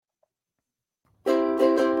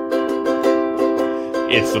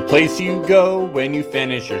It's the place you go when you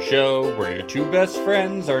finish your show. We're your two best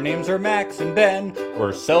friends. Our names are Max and Ben.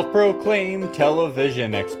 We're self-proclaimed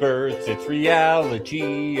television experts. It's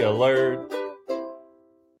Reality Alert.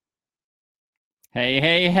 Hey,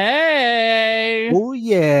 hey, hey! Oh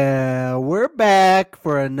yeah, we're back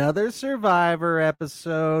for another Survivor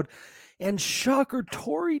episode. And shocker,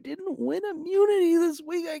 Tori didn't win immunity this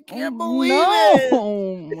week. I can't believe it.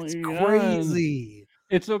 It's crazy.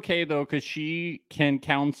 It's okay though, because she can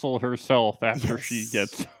counsel herself after she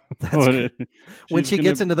gets voted. When she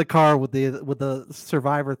gets into the car with the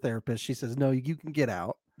Survivor therapist, she says, "No, you can get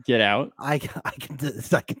out. Get out. I can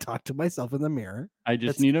talk to myself in the mirror. I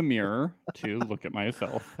just need a mirror to look at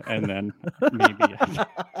myself, and then maybe."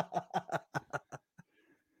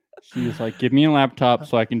 She was like, "Give me a laptop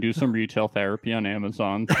so I can do some retail therapy on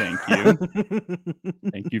Amazon. Thank you.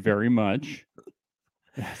 Thank you very much.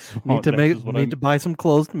 Need to buy some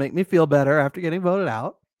clothes to make me feel better after getting voted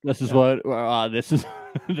out. This is what this is.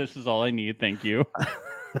 This is all I need. Thank you."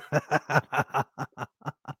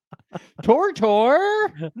 Tor.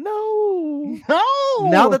 No.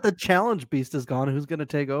 Now that the challenge beast is gone, who's going to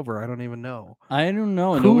take over? I don't even know. I don't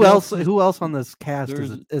know. Who else on this cast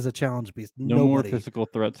is a challenge beast? No more physical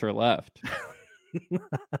threats are left.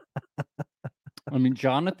 I mean,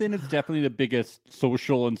 Jonathan is definitely the biggest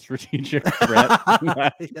social and strategic threat.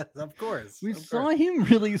 Yes, of course. We saw him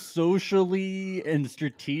really socially and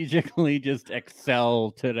strategically just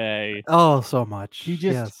excel today. Oh, so much. He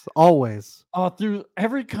just always. Through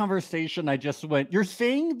every conversation, I just went, "You're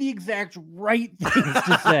saying the exact right things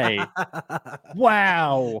to say."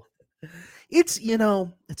 Wow. It's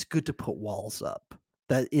good to put walls up.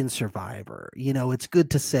 That in Survivor, it's good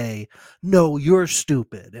to say, "No, you're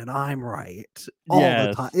stupid and I'm right" all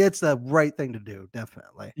the time. It's the right thing to do,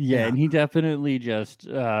 definitely. Yeah, and he definitely just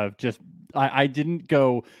I didn't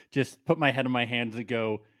go just put my head in my hands and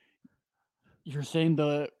go, "You're saying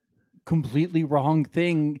the completely wrong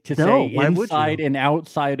thing to say inside and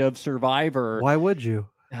outside of Survivor." Why would you?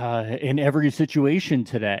 In every situation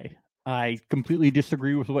today, I completely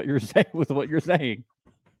disagree with what you're saying.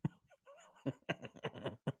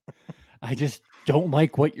 I just don't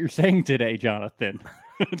like what you're saying today, Jonathan.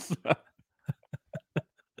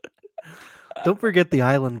 Don't forget the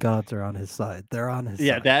island gods are on his side. They're on his side.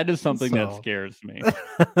 Yeah, that is something that scares me.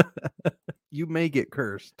 You may get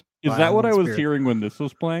cursed. Is that what I was hearing when this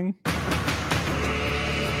was playing?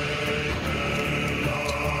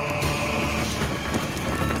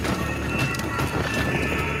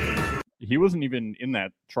 He wasn't even in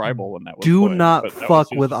that tribal when that was Do playing, not fuck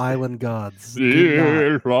with island gods.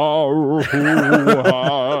 It's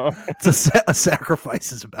a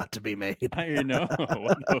sacrifice is about to be made. I know.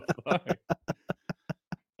 What the fuck?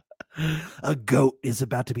 A goat is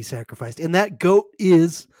about to be sacrificed. And that goat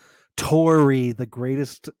is Tori, the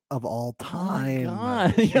greatest of all time.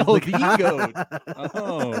 The goat.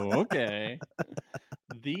 Oh, okay.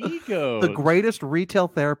 The goat. The greatest retail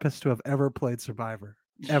therapist to have ever played Survivor.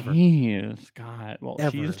 Ever. Jeez, God. Well,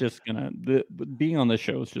 Ever. She's just gonna being on the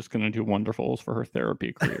show is just gonna do wonderfuls for her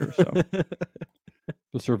therapy career. So,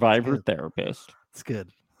 the Survivor therapist. It's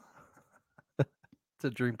good. It's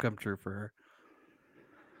a dream come true for her.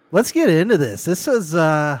 Let's get into this. This is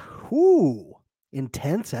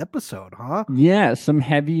intense episode, huh? Yeah, some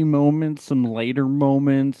heavy moments, some lighter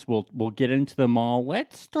moments. We'll get into them all.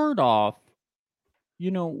 Let's start off,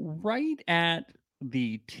 right at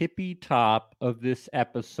the tippy top of this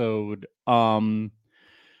episode. Definitely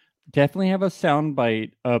have a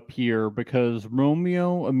soundbite up here because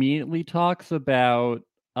Romeo immediately talks about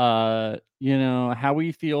how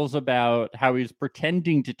he feels about how he's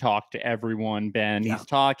pretending to talk to everyone. Ben, he's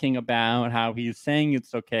talking about how he's saying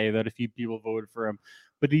it's okay that a few people voted for him,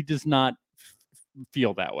 but he does not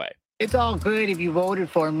feel that way. It's all good if you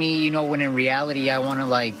voted for me, when in reality I want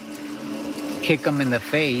to kick them in the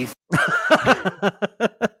face.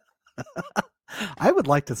 I would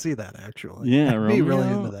like to see that, actually. Yeah, I'd be really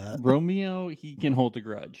into that. Romeo, he can hold a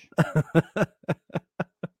grudge.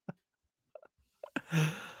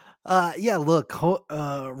 Look,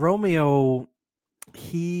 Romeo,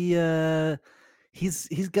 he's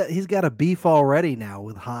got a beef already now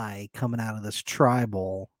with Hai coming out of this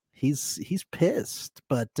tribal. He's pissed,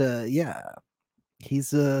 but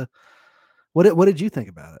he's what did you think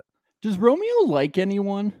about it? Does Romeo like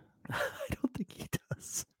anyone? I don't think he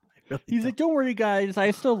does. He's like, "Don't worry, guys. I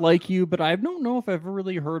still like you, but I don't know if I've ever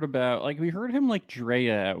really heard about." We heard him like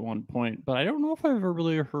Drea at one point, but I don't know if I've ever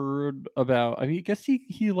really heard about. I mean, I guess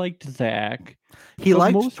he liked Zach. He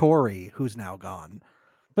liked Tori, who's now gone.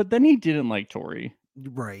 But then he didn't like Tori.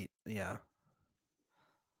 Right? Yeah.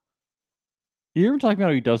 You ever talking about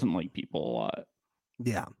how he doesn't like people a lot?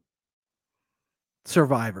 Yeah.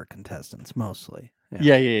 Survivor contestants mostly.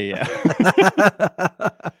 Yeah.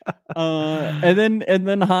 And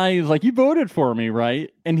then Hai is like, "You voted for me, right?"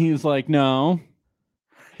 And he's like, "No."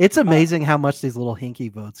 It's amazing how much these little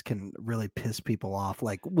hinky votes can really piss people off.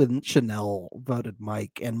 Like when Chanel voted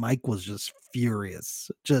Mike, and Mike was just furious,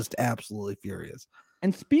 just absolutely furious.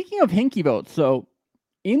 And speaking of hinky votes, so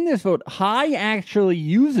in this vote, Hai actually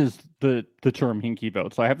uses the term hinky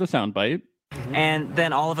vote. So I have the soundbite. And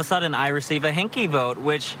then all of a sudden I receive a hinky vote,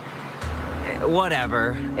 which,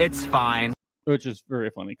 whatever, it's fine. Which is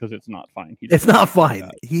very funny because it's not fine. It's not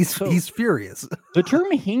fine. He's furious. The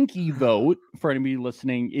term hinky vote, for anybody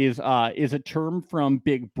listening, is a term from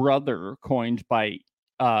Big Brother coined by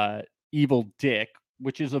Evil Dick,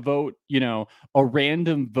 which is a vote, a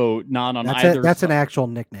random vote, not on either That's side. an actual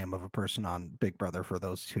nickname of a person on Big Brother, for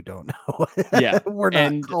those who don't know. Yeah. We're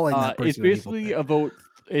not calling that person it's basically a vote.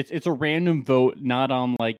 It's a random vote, not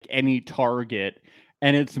on like any target.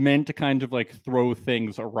 And it's meant to kind of like throw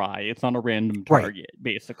things awry. It's on a random target,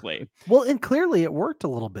 basically. Well, and clearly it worked a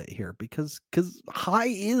little bit here because Hai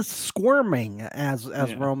is squirming, as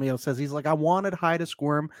Romeo says. He's like, I wanted Hai to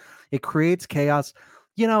squirm. It creates chaos.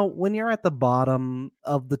 When you're at the bottom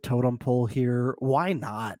of the totem pole here, why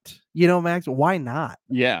not? Max, why not?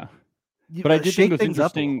 Yeah. But I did think it was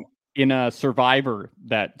interesting in a Survivor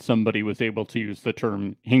that somebody was able to use the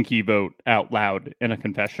term hinky vote out loud in a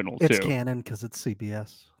confessional too. It's canon because it's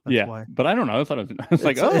CBS. That's why. But I don't know. I thought it was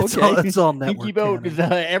like, okay. It's all network hinky vote is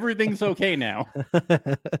everything's okay now.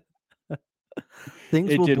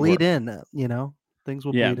 Things will bleed in, Things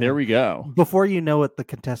will bleed in. Yeah, there we go. Before you know it, the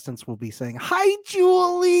contestants will be saying, "Hi,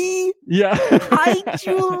 Julie." Yeah. Hi,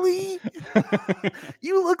 Julie.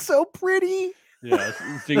 You look so pretty. Yes,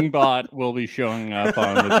 Zingbot will be showing up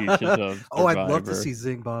on the beaches of Survivor. Oh, I'd love to see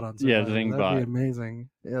Zingbot on Survivor. Yeah, Zingbot. That'd be amazing.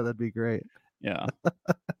 Yeah, that'd be great. Yeah.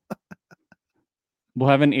 We'll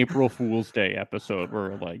have an April Fool's Day episode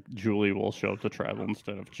where like Julie will show up to travel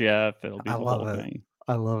instead of Jeff. It'll be the whole thing.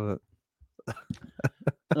 I love it.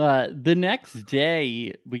 The next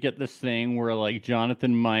day, we get this thing where like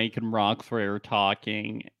Jonathan, Mike, and Roxroy are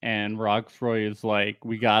talking, and Roxroy is like,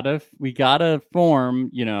 "We gotta form,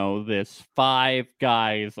 this Five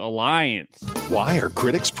Guys alliance." Why are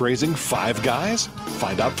critics praising Five Guys?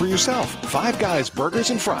 Find out for yourself. Five Guys Burgers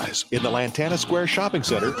and Fries in the Lantana Square Shopping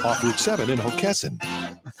Center off Route 7 in Hockessin.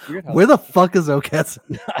 Where the fuck is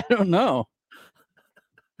Hockessin? I don't know.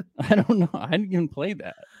 I didn't even play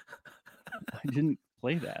that. I didn't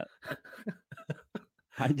play that.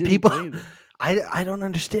 I don't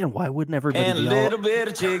understand. Why wouldn't everybody and a little bit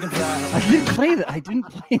of chicken fries. I didn't play that. I didn't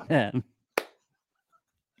play that.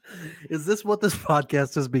 Is this what this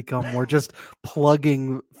podcast has become? We're just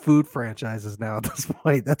plugging food franchises now at this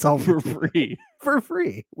point. That's all for free. For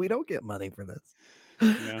free. We don't get money for this.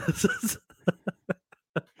 Yeah.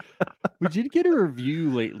 We did get a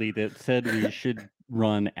review lately that said we should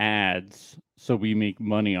run ads so we make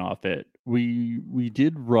money off it. We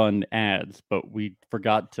did run ads, but we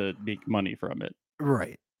forgot to make money from it.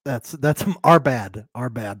 Right. That's our bad.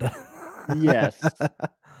 Yes.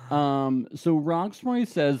 So Roxroy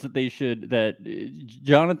says that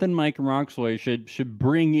Jonathan, Mike, and Roxroy should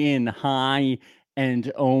bring in Hai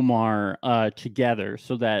and Omar together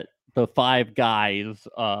so that the Five Guys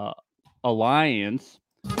alliance.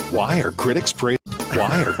 Why are critics praising?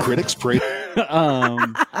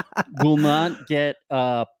 Will not get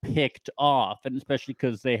picked off, and especially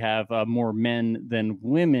because they have more men than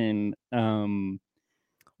women. It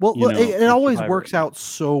always works out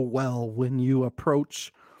so well when you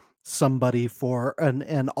approach somebody for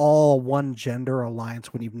an all one gender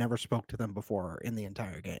alliance when you've never spoke to them before in the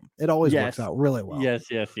entire game. It always works out really well. Yes.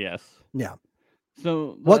 Yeah.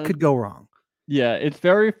 So what could go wrong? Yeah, it's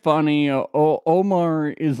very funny.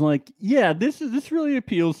 Omar is like, yeah, this really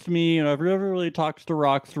appeals to me, and I've never really talked to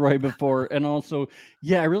Roxroy before, and also,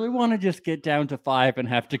 yeah, I really want to just get down to 5 and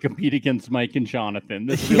have to compete against Mike and Jonathan.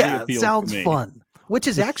 This really appeals sounds to me. Fun. Which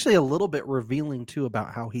is actually a little bit revealing too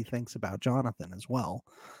about how he thinks about Jonathan as well.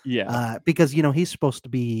 Yeah, because he's supposed to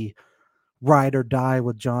be ride or die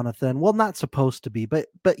with Jonathan. Well, not supposed to be, but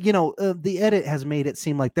the edit has made it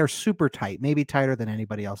seem like they're super tight, maybe tighter than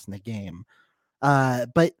anybody else in the game.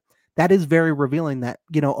 But that is very revealing that,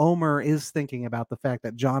 Omar is thinking about the fact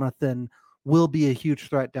that Jonathan will be a huge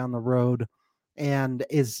threat down the road and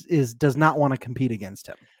does not want to compete against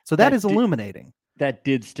him. So that is illuminating. That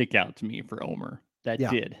did stick out to me for Omar. That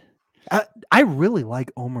did. I really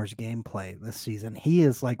like Omar's gameplay this season. He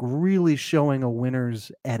is like really showing a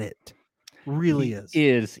winner's edit. Really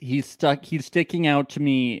is. He's sticking out to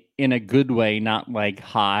me in a good way, not like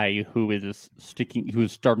Hai, who's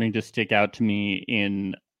starting to stick out to me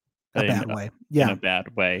in a bad way. in Yeah. a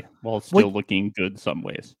bad way, while still looking good some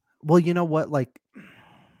ways. Well, you know what? Like,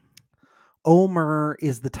 Omer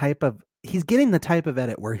is he's getting the type of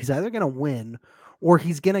edit where he's either going to win or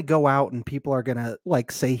he's going to go out and people are going to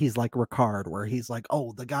like say he's like Ricard, where he's like,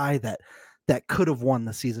 oh, the guy that could have won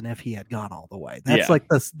the season if he had gone all the way.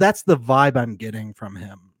 That's that's the vibe I'm getting from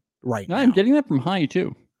him right now. I'm getting that from Hai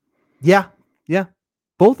too. Yeah. Yeah.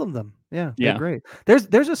 Both of them. Yeah. They're great.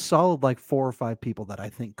 There's a solid like 4 or 5 people that I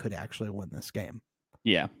think could actually win this game.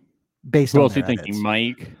 Yeah. Based Who on else are you thinking?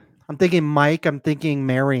 Mike? I'm thinking Mike. I'm thinking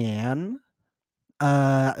Marianne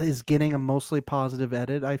is getting a mostly positive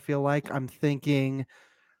edit. I feel like I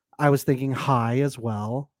was thinking Hai as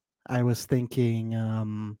well. I was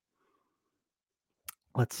thinking,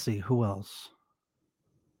 let's see, who else?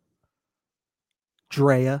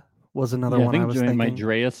 Drea was another one I was thinking. My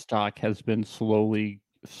Drea stock has been slowly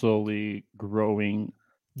growing.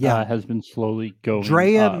 Yeah, has been slowly going.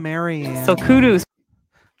 Drea, Marianne. So kudos.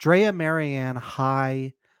 Drea, Marianne,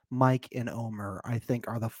 Hai, Mike, and Omer, I think,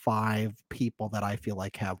 are the 5 people that I feel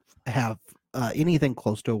like have anything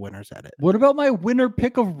close to a winner's edit. What about my winner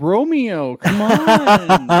pick of Romeo? Come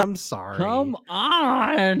on. I'm sorry. Come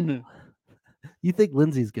on. You think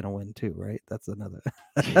Lindsay's gonna win too, right? That's another.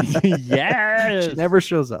 Yes. She never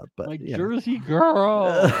shows up, but my Jersey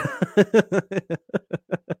girl.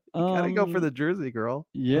 Gotta go for the Jersey girl.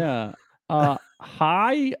 Yeah.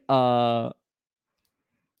 Hai.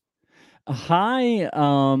 Hi,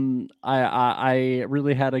 I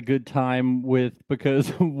really had a good time with,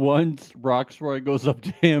 because once Roxroy goes up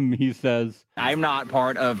to him, he says, I'm not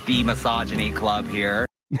part of the misogyny club here.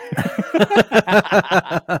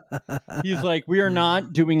 He's like, we are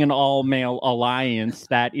not doing an all-male alliance.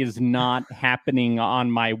 That is not happening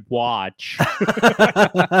on my watch.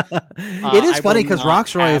 It is funny because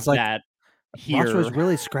Roxroy is like, that here. Roxroy's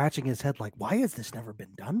really scratching his head like, why has this never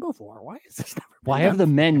been done before? Why is this never been Why done have the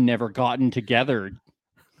men never gotten together?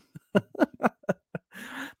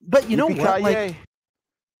 But you know what?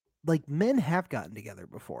 Like men have gotten together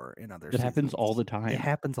before in other seasons. It happens all the time. It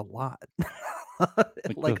happens a lot.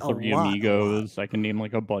 like the 3 Amigos. I can name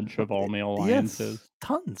like a bunch of all-male alliances. Yes,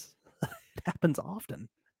 tons. It happens often.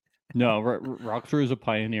 No, Roxroy is a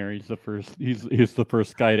pioneer. He's the first. He's the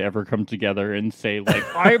first guy to ever come together and say, like,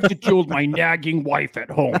 I have to deal with my nagging wife at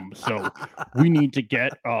home, so we need to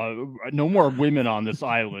get no more women on this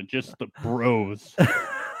island, just the bros.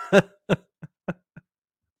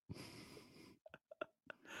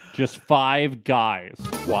 Just 5 guys.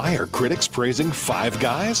 Why are critics praising 5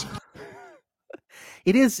 guys?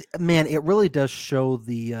 It is, man. It really does show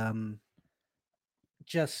the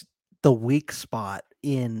just the weak spot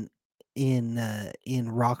in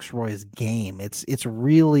Roxroy's game. It's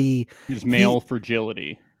really his male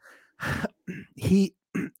fragility. He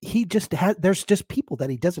just has. There's just people that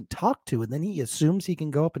he doesn't talk to, and then he assumes he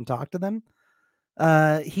can go up and talk to them.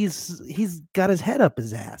 He's got his head up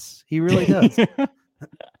his ass. He really does.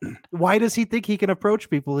 Why does he think he can approach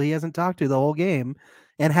people he hasn't talked to the whole game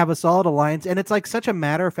and have a solid alliance? And it's like such a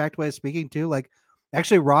matter-of-fact way of speaking too. Like,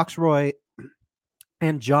 actually, Roxroy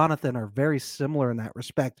and Jonathan are very similar in that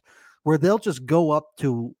respect, where they'll just go up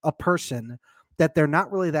to a person that they're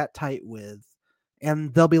not really that tight with,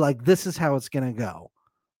 and they'll be like, this is how it's going to go.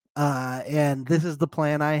 And this is the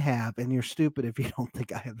plan I have, and you're stupid if you don't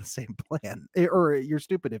think I have the same plan, or you're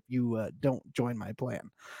stupid if you don't join my plan.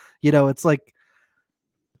 You know, it's like,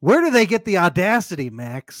 where do they get the audacity,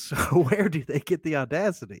 Max? Where do they get the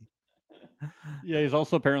audacity? Yeah, he's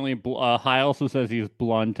also apparently, Hai also says he's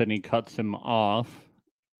blunt and he cuts him off.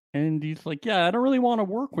 And he's like, yeah, I don't really want to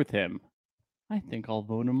work with him. I think I'll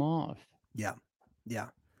vote him off. Yeah. Yeah.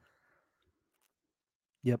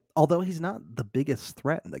 Yep. Although he's not the biggest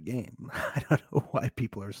threat in the game. I don't know why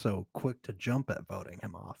people are so quick to jump at voting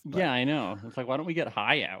him off. But... Yeah, I know. It's like, why don't we get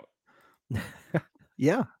Hai out?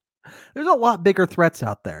 Yeah. There's a lot bigger threats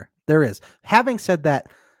out there. There is. Having said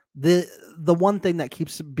that, the one thing that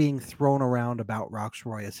keeps being thrown around about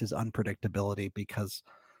Roxroy is his unpredictability, because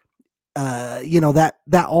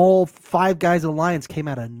that all 5 guys alliance came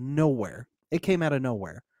out of nowhere. It came out of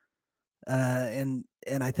nowhere. And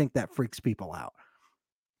I think that freaks people out.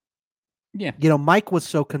 Yeah. Mike was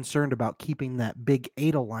so concerned about keeping that big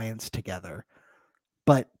 8 alliance together.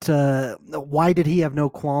 But why did he have no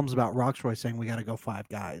qualms about Roxroy saying we got to go 5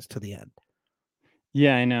 guys to the end?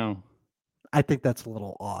 Yeah, I know. I think that's a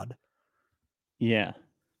little odd. Yeah.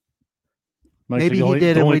 Maybe he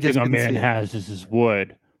did, and we just the only thing a man couldn't see it. has is his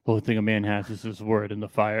word. The only thing a man has is his word in the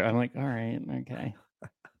fire. I'm like, all right, okay.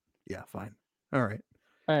 Yeah, fine. All right.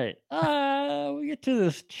 All right. We get to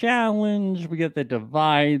this challenge. We get the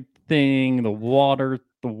divide thing, the water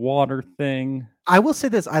thing. I will say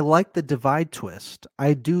this: I like the divide twist.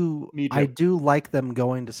 I do. Me too. I do like them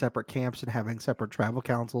going to separate camps and having separate tribal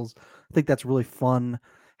councils. I think that's really fun.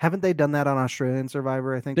 Haven't they done that on Australian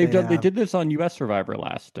Survivor? I think They have. did this on US Survivor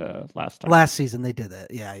last time. Last season. They did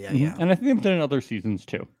that. Yeah. And I think they've done it in other seasons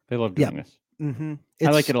too. They love doing this. Mm-hmm. I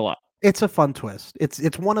like it a lot. It's a fun twist.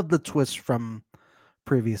 It's one of the twists from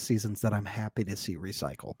previous seasons that I'm happy to see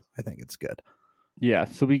recycled. I think it's good. Yeah,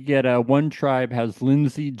 so we get one tribe has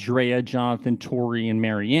Lindsay, Drea, Jonathan, Tori, and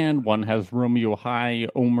Marianne. One has Romeo, High,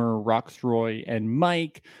 Omer, Roxroy, and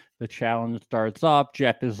Mike. The challenge starts off.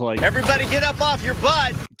 Jeff is like, everybody get up off your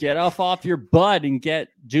butt. Get off your butt and get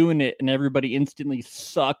doing it. And everybody instantly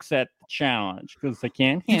sucks at the challenge because they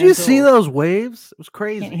can't handle. Did you see those waves? It was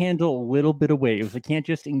crazy. Can't handle a little bit of waves. They can't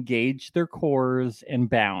just engage their cores and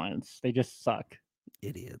balance. They just suck.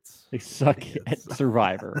 Idiots. They suck at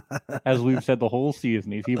Survivor. As we've said the whole season,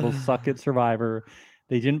 these people suck at Survivor.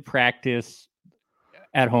 They didn't practice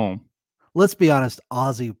at home. Let's be honest,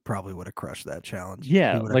 Ozzy probably would have crushed that challenge.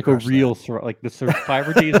 Yeah, like a real like the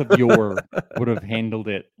Survivor days of yore would have handled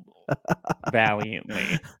it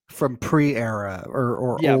valiantly. From pre-era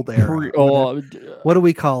or yeah, old era. What do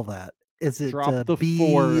we call that? Is it drop the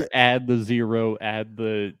 4, add the 0, add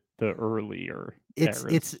the earlier?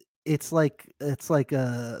 It's like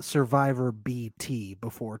a Survivor BT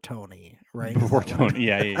before Tony, right? Before Tony,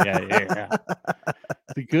 yeah.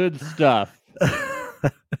 The good stuff.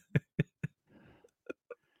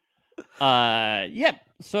 Yep.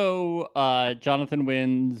 So Jonathan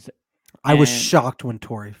wins. I was shocked when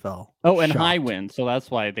Tori fell. Oh, and High wins, so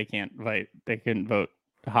that's why they can't vote. They couldn't vote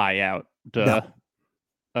High out. Duh.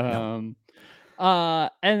 No.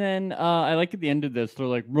 And then I like at the end of this, they're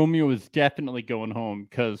like, Romeo is definitely going home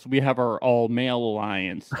because we have our all male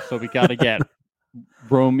alliance, so we got to get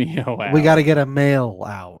Romeo out. We got to get a male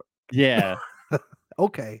out. Yeah.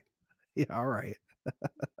 Okay. Yeah. All right.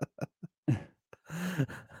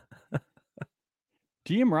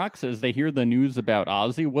 GM Rock says they hear the news about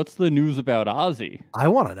Ozzy. What's the news about Ozzy? I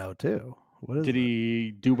want to know too. What is Did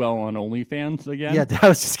he do well on OnlyFans again? Yeah, I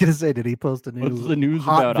was just gonna say, did he post a new What's the news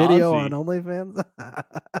hot about video Ozzy? on OnlyFans?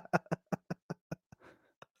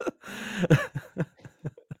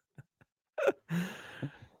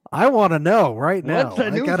 I want to know right now. What's the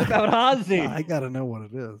news about Ozzy? I gotta know what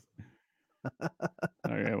it is.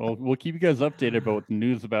 Okay, well, we'll keep you guys updated about what the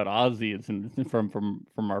news about Ozzy is from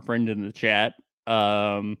our friend in the chat.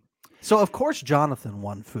 So of course Jonathan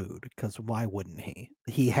won food because why wouldn't he?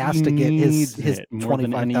 He has to get his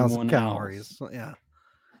 25,000 calories. So, yeah,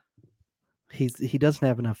 he doesn't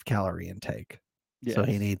have enough calorie intake, so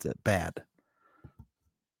he needs it bad.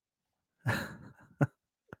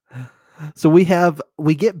 So we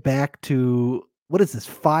get back to, what is this?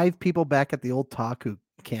 5 people back at the old Taku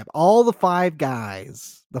camp. All the 5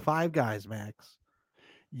 guys. The 5 guys, Max.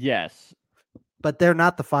 Yes. But they're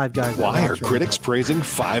not the 5 guys. Why are critics praising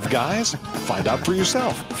 5 guys? Find out for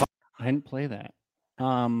yourself. I didn't play that.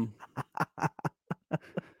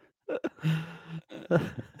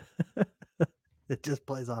 It just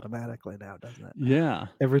plays automatically now, doesn't it? Yeah.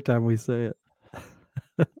 Every time we say it.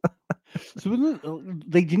 So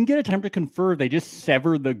they didn't get a time to confer. They just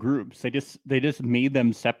severed the groups. They just made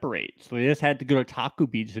them separate. So they just had to go to Taco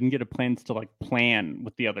Beach. Didn't get a plans to like plan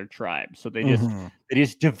with the other tribes. So they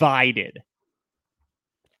just divided.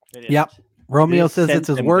 Yep. Romeo says it's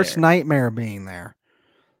his worst nightmare being there.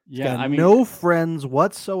 Yeah, I mean, no friends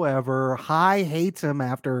whatsoever. High hates him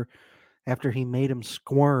after he made him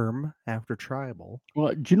squirm after tribal.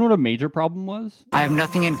 Well, do you know what a major problem was? I have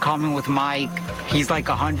nothing in common with Mike. He's like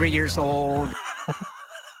 100 years old.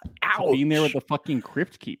 Ouch. Being there with the fucking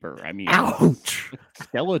crypt keeper. I mean, ouch.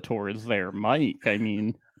 Skeletor is there, Mike. I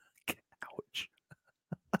mean, ouch.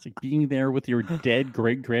 It's like being there with your dead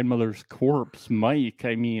great grandmother's corpse, Mike.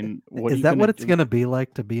 I mean, what is that what it's going to be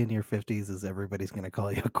like to be in your 50s? Is everybody's going to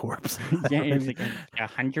call you a corpse? Yeah, it's like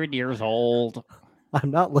 100 years old.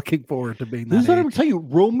 I'm not looking forward to being that. This is what I'm telling you.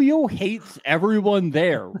 Romeo hates everyone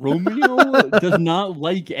there. Romeo does not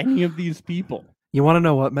like any of these people. You want to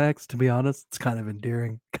know what, Max? To be honest, it's kind of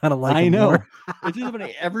endearing. Kind of like I know. More. It's just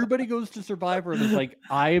funny. Everybody goes to Survivor and it's like,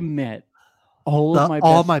 I met all of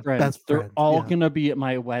my best friends. They're all gonna be at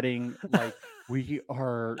my wedding. Like we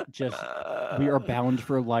are bound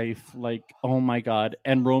for life. Like, oh my god.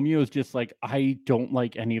 And Romeo is just like, I don't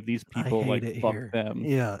like any of these people. Like, fuck them.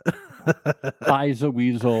 Yeah. Buy's a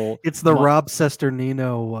weasel. It's the Rob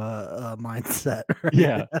Sesternino mindset. Right?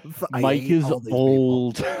 Yeah. Mike is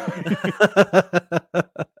old.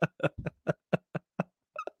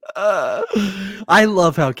 I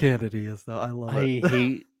love how candid he is, though. I love I it.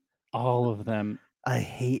 hate all of them. I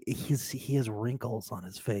hate he has wrinkles on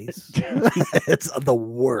his face. It's the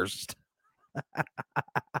worst.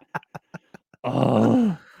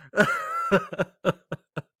 Oh,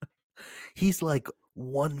 He's like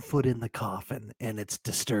 1 foot in the coffin, and it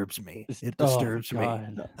disturbs me. It oh, disturbs me.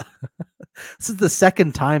 God. This is the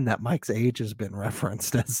second time that Mike's age has been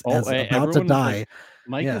referenced as about to everyone's die. like,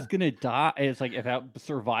 Mike is gonna die. It's like if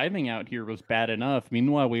surviving out here was bad enough.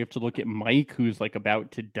 Meanwhile, we have to look at Mike, who's like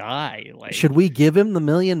about to die. Like, should we give him the $1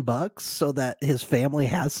 million so that his family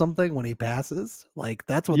has something when he passes? Like,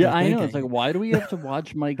 that's what. Yeah, I know. It's like, why do we have to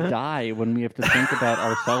watch Mike die when we have to think about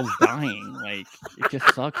ourselves dying? Like, it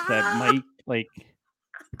just sucks that Mike. Like,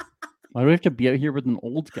 why do we have to be out here with an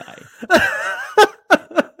old guy?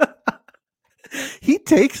 He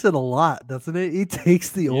takes it a lot, doesn't it? He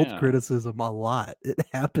takes the old criticism a lot. It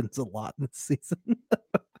happens a lot in this season.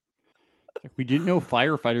 Like, we didn't know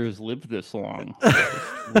firefighters lived this long.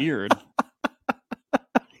 It's weird.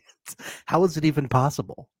 How is it even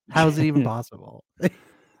possible? How is it even possible?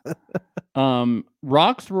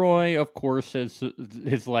 Roxroy, of course,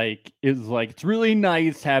 is like it's really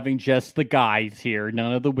nice having just the guys here,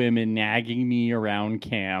 none of the women nagging me around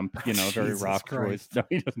camp. You know, very Roxroy. No,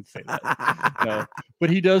 he doesn't say that. No, but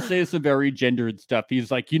he does say some very gendered stuff. He's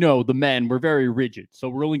like, you know, the men, we're very rigid, so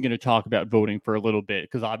we're only going to talk about voting for a little bit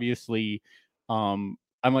because obviously, I'm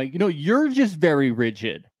like, you know, you're just very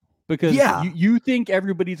rigid because you think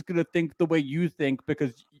everybody's going to think the way you think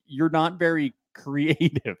because you're not very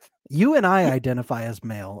creative. You and I identify as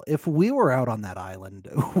male. If we were out on that island,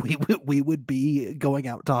 we would be going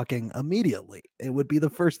out talking immediately. It would be the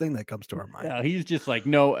first thing that comes to our mind. Yeah, he's just like,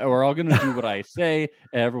 no, we're all gonna do what I say.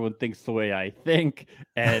 Everyone thinks the way I think,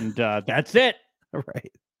 and that's it.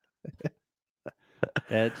 Right.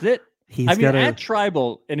 That's it. At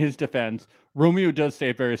Tribal, in his defense, Romeo does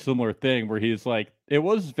say a very similar thing where he's like, it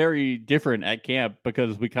was very different at camp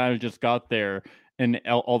because we kind of just got there. And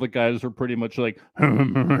all the guys were pretty much like, but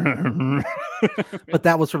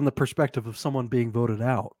that was from the perspective of someone being voted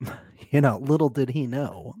out. You know, little did he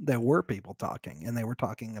know there were people talking, and they were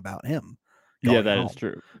talking about him. Yeah, that is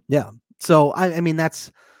true. Yeah. So I mean,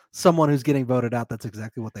 that's someone who's getting voted out. That's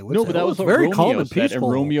exactly what they would. No, say. but that was very Romeo calm and said, peaceful.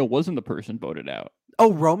 and Romeo wasn't the person voted out.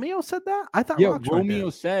 Oh, Romeo said that? I thought. Yeah, Romeo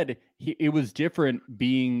said it was different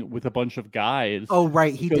being with a bunch of guys. Oh,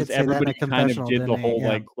 right, he did say everybody that in a kind of did the confessional, whole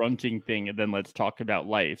like grunting thing, and then let's talk about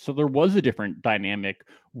life. So there was a different dynamic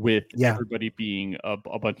with everybody being a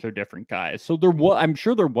bunch of different guys. So I'm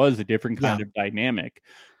sure there was a different kind of dynamic,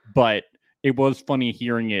 but it was funny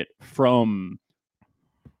hearing it from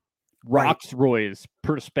Roxroy's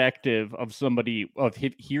perspective of somebody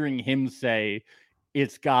hearing him say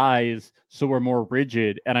it's guys, so we're more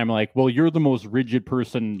rigid. And I'm like, well, you're the most rigid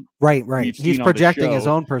person. Right. He's projecting his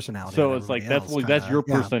own personality. So it's like, that's your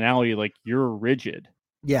personality. Like, you're rigid.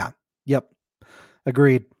 Yeah. Yep.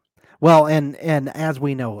 Agreed. Well, and as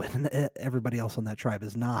we know, everybody else on that tribe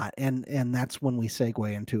is not. And that's when we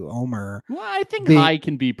segue into Omer. Well, I think Hai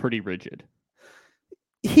can be pretty rigid.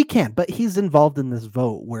 He can, but he's involved in this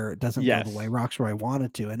vote where it doesn't go the way Roxroy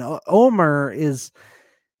wanted to. And Omer is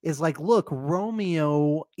like, look,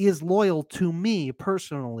 Romeo is loyal to me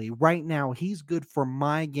personally right now. He's good for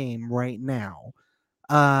my game right now,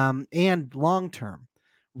 and long term.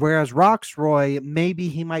 Whereas Roxroy, maybe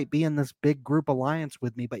he might be in this big group alliance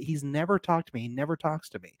with me, but he's never talked to me. He never talks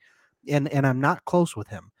to me, and I'm not close with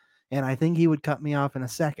him. And I think he would cut me off in a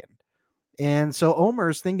second. And so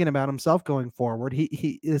Omer's thinking about himself going forward.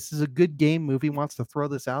 He this is a good game move. He wants to throw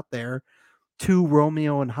this out there to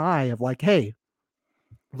Romeo and Hai of like, hey,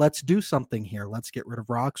 let's do something here. Let's get rid of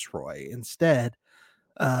Roxroy instead,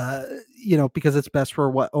 because it's best for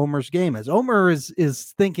what Omer's game is. Omer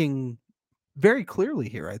is thinking very clearly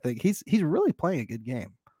here. I think he's really playing a good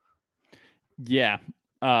game. Yeah.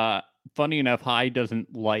 Funny enough, Hai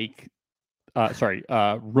doesn't like.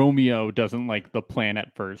 Romeo doesn't like the plan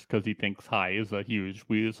at first because he thinks Hai is a huge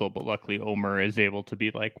weasel, but luckily Omer is able to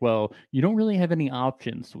be like, well, you don't really have any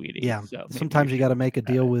options, sweetie. Yeah, so sometimes you got to make a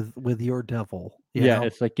deal with your devil. You know?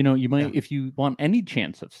 It's like, you might, if you want any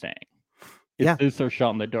chance of staying, it's their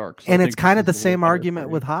shot in the dark. So and it's kind of the same argument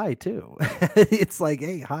with Hai too. It's like,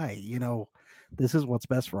 hey, Hai, this is what's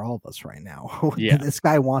best for all of us right now. Yeah. This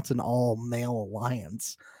guy wants an all male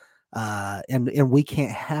alliance. And we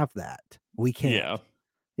can't have that. We can't.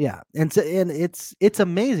 Yeah. And it's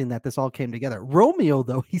amazing that this all came together. Romeo,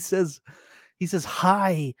 though, he says,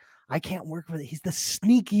 Hai, I can't work with it. He's the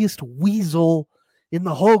sneakiest weasel in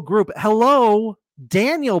the whole group. Hello,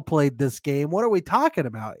 Daniel played this game. What are we talking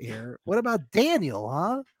about here? What about Daniel,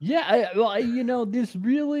 huh? Yeah, this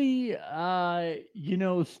really,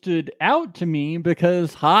 stood out to me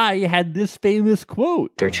because Hai had this famous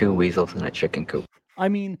quote. They're two weasels in a chicken coop. I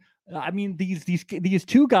mean, these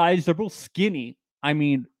two guys, they're both skinny. I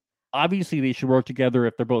mean, obviously they should work together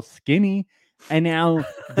if they're both skinny. And now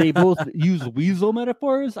they both use weasel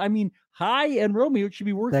metaphors. I mean, Hai and Romeo should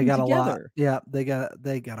be working together. A lot. Yeah, they got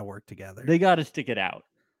to work together. They got to stick it out.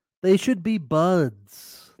 They should be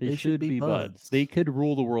buds. They should be buds. They could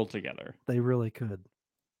rule the world together. They really could.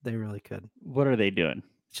 What are they doing?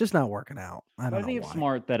 It's just not working out. I think it's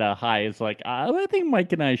smart that Hai is like, I think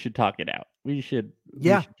Mike and I should talk it out. We should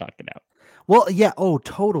talk it out. Well, yeah. Oh,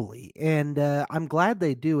 totally. And I'm glad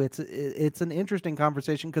they do. It's an interesting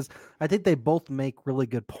conversation because I think they both make really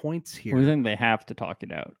good points here. We think they have to talk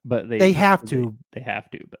it out, but they have to. They have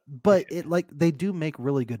to. But they do make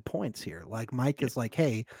really good points here. Like Mike is like,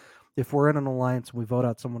 hey, if we're in an alliance and we vote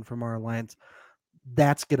out someone from our alliance,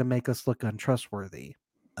 that's going to make us look untrustworthy.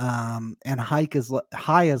 And Hai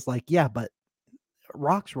is like, yeah, but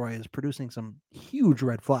Roxroy is producing some huge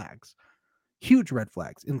red flags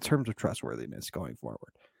in terms of trustworthiness going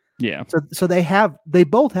forward. Yeah. So they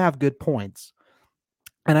both have good points.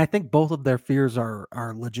 And I think both of their fears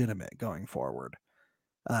are legitimate going forward.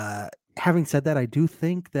 Having said that, I do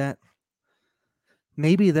think that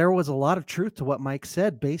maybe there was a lot of truth to what Mike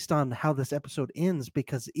said based on how this episode ends,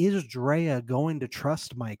 because is Drea going to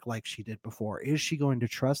trust Mike like she did before? Is she going to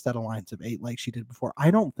trust that Alliance of 8 like she did before?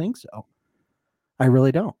 I don't think so. I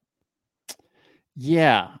really don't.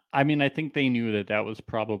 Yeah. I mean, I think they knew that was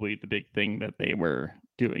probably the big thing that they were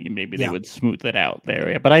doing, and maybe they would smooth it out there.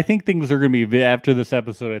 Yeah. But I think things are going to be, after this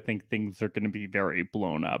episode, I think things are going to be very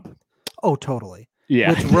blown up. Oh, totally.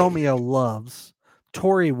 Yeah. Which Romeo loves.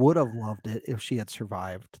 Tori would have loved it if she had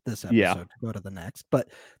survived this episode to go to the next. But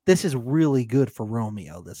this is really good for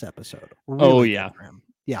Romeo, this episode. Really good for him.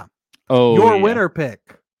 Yeah. Oh, your winner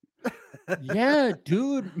pick. Yeah,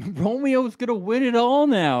 dude. Romeo's going to win it all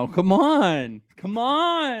now. Come on.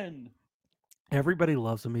 Everybody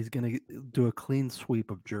loves him. He's going to do a clean sweep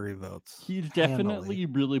of jury votes. He's definitely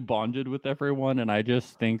really bonded with everyone, and I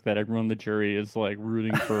just think that everyone in the jury is like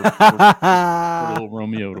rooting for little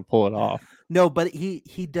Romeo to pull it off. No, but he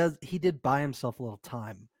did buy himself a little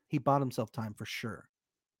time. He bought himself time for sure.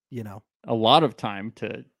 You know, a lot of time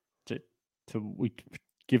to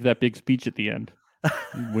give that big speech at the end.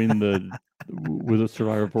 Win with a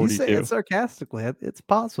Survivor 42. You say it sarcastically. It's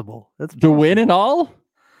possible. It's to win it all.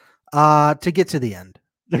 To get to the end.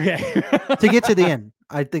 Okay. To get to the end,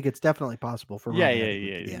 I think it's definitely possible for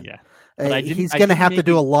yeah. But he's going to have to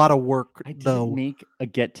do a lot of work. I didn't make a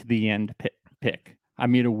get to the end pick. I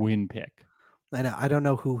made a win pick. I know. I don't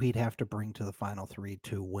know who he'd have to bring to the final 3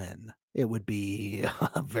 to win. It would be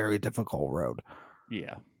a very difficult road.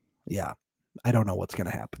 Yeah. I don't know what's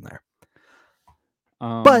going to happen there.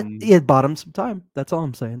 But it bought him some time. That's all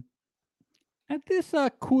I'm saying. At this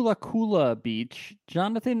Kula Kula beach,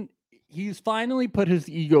 Jonathan, he's finally put his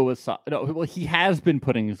ego aside. No, well, he has been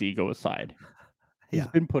putting his ego aside. He's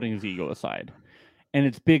been putting his ego aside. And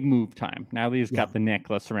it's big move time. Now that he's got the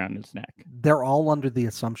necklace around his neck. They're all under the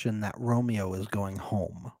assumption that Romeo is going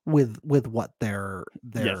home with what they're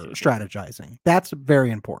strategizing. That's very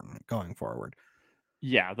important going forward.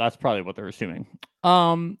 Yeah, that's probably what they're assuming.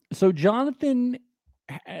 So Jonathan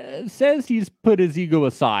says he's put his ego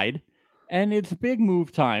aside, and it's big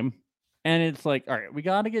move time. And it's like, all right, we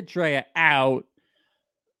got to get Drea out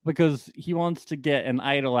because he wants to get an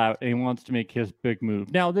idol out and he wants to make his big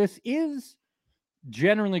move. Now, this is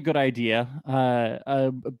generally a good idea.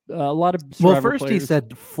 A lot of first players...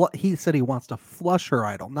 he said he wants to flush her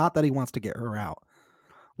idol, not that he wants to get her out.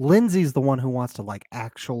 Lindsay's the one who wants to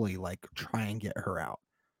actually try and get her out.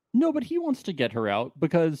 No, but he wants to get her out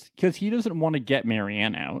because he doesn't want to get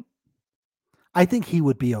Marianne out. I think he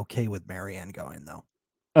would be okay with Marianne going though.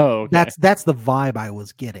 Oh, okay. That's the vibe I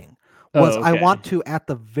was getting. I want to, at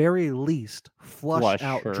the very least, flush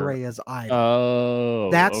out her. Drea's idol. Oh,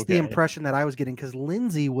 that's the impression that I was getting, because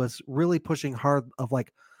Lindsay was really pushing hard of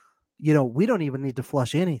we don't even need to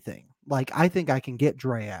flush anything. I think I can get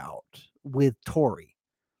Drea out with Tori.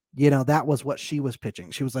 That was what she was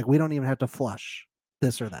pitching. She was like, we don't even have to flush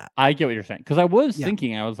this or that. I get what you're saying. Because I was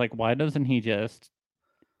thinking, I was like, why doesn't he just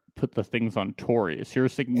put the things on Tori? So you're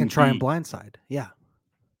thinking and try and blindside. Yeah.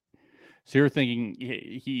 So you're thinking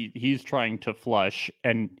he's trying to flush,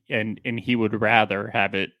 and he would rather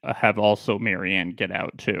have also Marianne get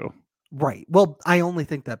out too. Right. Well, I only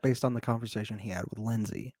think that based on the conversation he had with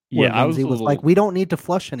Lindsay. Yeah, Lindsay was like, we don't need to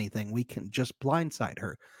flush anything. We can just blindside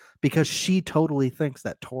her. because she totally thinks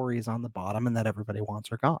that Tori is on the bottom and that everybody wants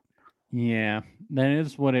her gone. Yeah, that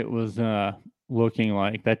is what it was looking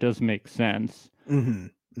like. That does make sense.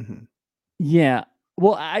 Yeah.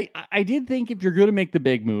 Well, I did think if you're going to make the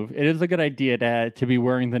big move, it is a good idea to be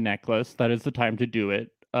wearing the necklace. That is the time to do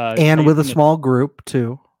it. And with a small group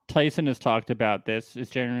too. Tyson has talked about this. It's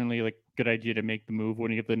generally like a good idea to make the move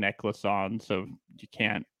when you have the necklace on, so you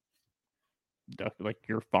can't like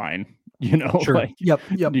you're fine. You know, Sure. like Yep.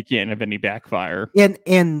 you can't have any backfire.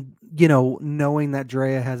 And you know, knowing that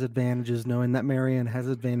Drea has advantages, knowing that Marianne has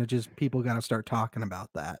advantages, people got to start talking about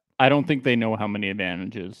that. I don't think they know how many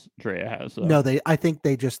advantages Drea has. Though. No, I think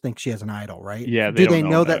they just think she has an idol, right? Yeah. Do they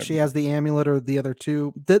know that she has the amulet or the other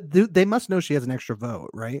two? They must know she has an extra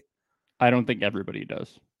vote, right? I don't think everybody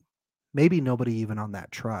does. Maybe nobody even on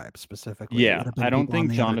that tribe specifically. Yeah, I don't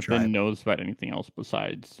think Jonathan knows about anything else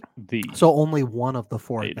besides these. So only one of the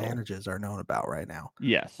 4 advantages are known about right now.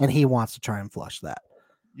 Yes. And he wants to try and flush that.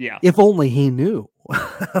 Yeah. If only he knew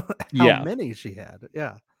how many she had.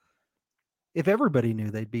 Yeah. If everybody knew,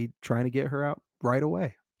 they'd be trying to get her out right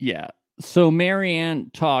away. Yeah. So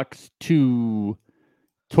Marianne talks to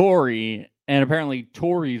Tori, and apparently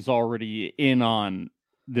Tori's already in on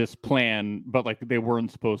this plan, but like they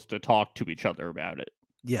weren't supposed to talk to each other about it.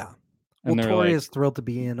 Yeah. And well, Tori is thrilled to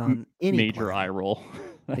be in on any major plan. eye roll.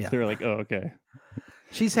 Yeah. They're like, oh, okay.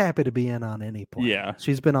 She's happy to be in on any plan. Yeah.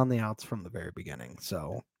 She's been on the outs from the very beginning.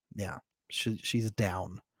 So yeah, she's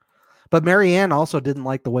down. But Marianne also didn't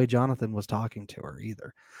like the way Jonathan was talking to her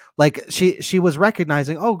either. Like she was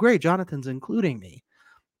recognizing, oh great, Jonathan's including me.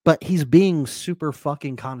 But he's being super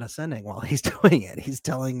fucking condescending while he's doing it. He's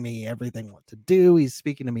telling me everything what to do. He's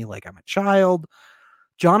speaking to me like I'm a child.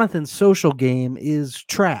 Jonathan's social game is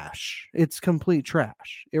trash. It's complete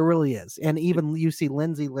trash. It really is. And even you see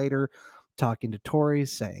Lindsay later talking to Tori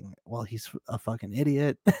saying, well, he's a fucking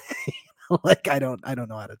idiot. Like, I don't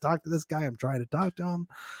know how to talk to this guy. I'm trying to talk to him.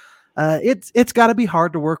 It's got to be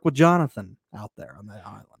hard to work with Jonathan out there on that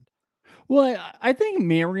island. Well, I think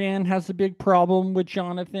Marianne has a big problem with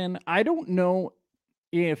Jonathan. I don't know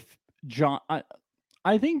if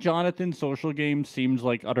I think Jonathan's social game seems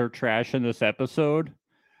like utter trash in this episode.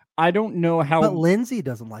 I don't know how. But Lindsay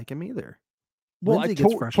doesn't like him either. Well, Lindsay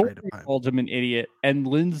gets frustrated Tori by him. called him an idiot, and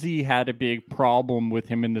Lindsay had a big problem with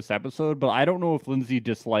him in this episode. But I don't know if Lindsay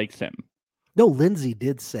dislikes him. No, Lindsay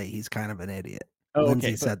did say he's kind of an idiot. Oh, Lindsay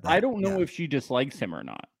okay, said that. I don't know if she dislikes him or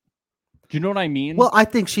not. Do you know what I mean? Well, I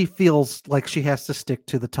think she feels like she has to stick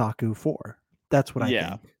to the Taku 4. That's what I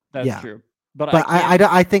think. That's true. But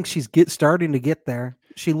I think she's starting to get there.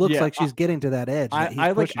 She looks like she's getting to that edge.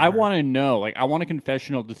 I want to know. Like, I want a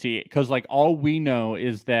confessional to see it because, like, all we know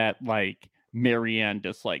is that like Marianne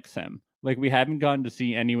dislikes him. Like, we haven't gotten to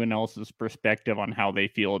see anyone else's perspective on how they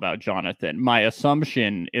feel about Jonathan. My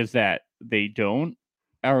assumption is that they don't.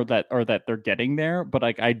 Or that they're getting there, but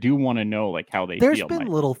like I do want to know like how they There's feel. There's been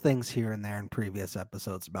little things here and there in previous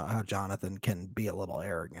episodes about how Jonathan can be a little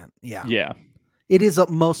arrogant. Yeah. It is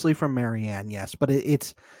mostly from Marianne, yes, but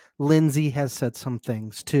it's Lindsay has said some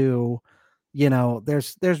things too. You know,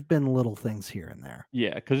 there's been little things here and there.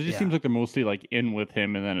 Yeah, because it just seems like they're mostly like in with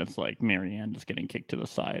him, and then it's like Marianne just getting kicked to the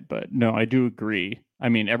side. But no, I do agree. I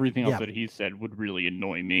mean, everything else that he said would really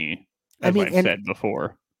annoy me, as I've said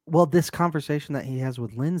before. Well, this conversation that he has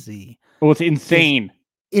with Lindsay. Oh, it's insane.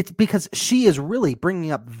 It's because she is really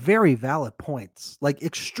bringing up very valid points, like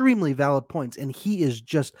extremely valid points. And he is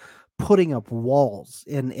just putting up walls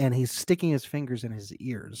and he's sticking his fingers in his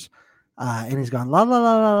ears. And he's gone, la, la,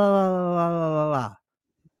 la, la, la, la, la, la, la.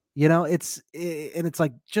 You know, it's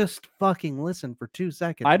like, just fucking listen for 2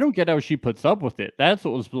 seconds. I don't get how she puts up with it. That's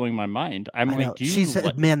what was blowing my mind. I'm like, she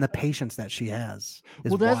said, man, the patience that she has.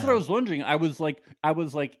 Well, that's wild. What I was wondering. I was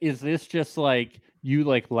like, is this just like you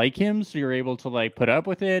like him, so you're able to like put up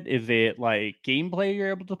with it? Is it like gameplay you're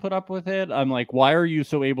able to put up with it? I'm like, why are you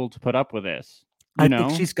so able to put up with this? I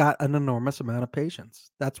think she's got an enormous amount of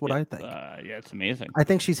patience. That's what I think. Yeah, it's amazing. I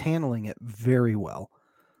think she's handling it very well.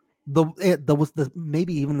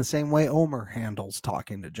 Maybe even the same way Omer handles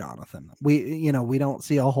talking to Jonathan. We don't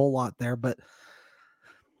see a whole lot there, but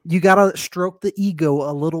you gotta stroke the ego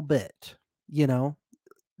a little bit. You know,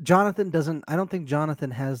 I don't think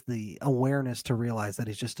Jonathan has the awareness to realize that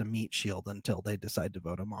he's just a meat shield until they decide to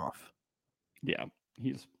vote him off. Yeah,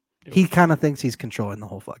 he kind of thinks he's controlling the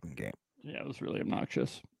whole fucking game. Yeah, it was really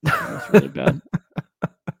obnoxious. It was really bad.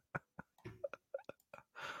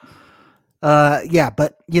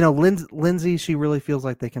 But you know, Lindsay, she really feels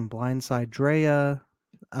like they can blindside Drea,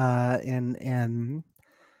 and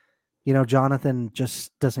you know, Jonathan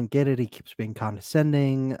just doesn't get it. He keeps being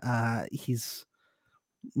condescending.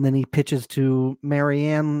 Then he pitches to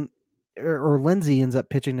Marianne or Lindsay ends up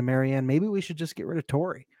pitching to Marianne, maybe we should just get rid of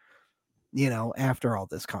Tori. After all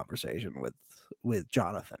this conversation with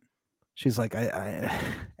Jonathan, she's like, I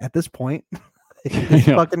at this point, this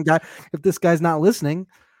fucking guy, if this guy's not listening,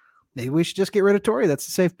 maybe we should just get rid of Tori. That's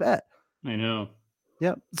a safe bet. I know.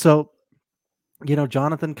 Yep. So,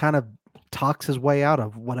 Jonathan kind of talks his way out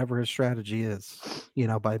of whatever his strategy is,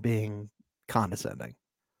 by being condescending.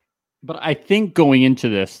 But I think going into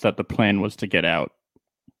this that the plan was to get out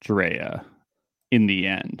Drea in the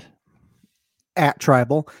end. At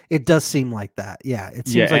Tribal, it does seem like that. Yeah, it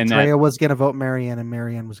seems like Drea was going to vote Marianne and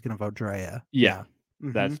Marianne was going to vote Drea. Yeah.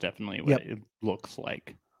 That's definitely what it looks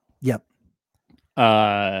like. Yep.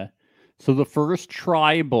 So the first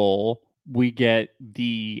Tribal, we get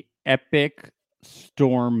the epic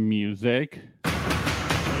storm music.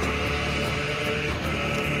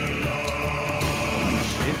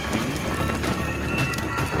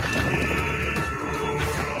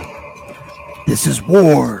 This is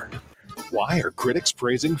war. Why are critics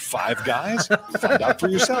praising Five Guys? Find out for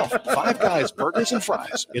yourself. Five Guys Burgers and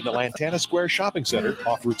Fries in the Lantana Square Shopping Center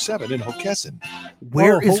off Route 7 in Hockessin.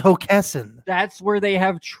 Where is Hockessin? That's where they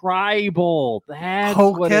have Tribal. That's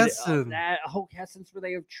Hockessin. Hockessin's where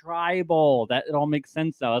they have Tribal. That it all makes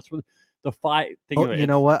sense now. That's where the five. You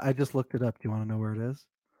know what? I just looked it up. Do you want to know where it is?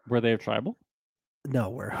 Where they have Tribal? No,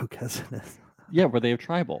 where Hockessin is. Yeah, where they have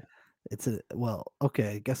Tribal. It's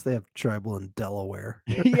okay. I guess they have Tribal in Delaware.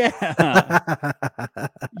 Yeah.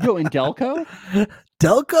 Yo, in Delco?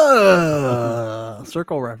 Delco!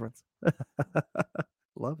 Circle reference.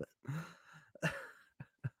 Love it.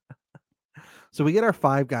 So we get our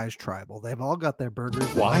Five Guys Tribal. They've all got their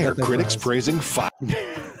burgers. Why are critics praising Five?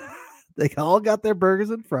 They all got their burgers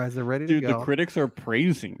and fries. They're ready to go. Dude, the critics are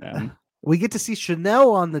praising them. We get to see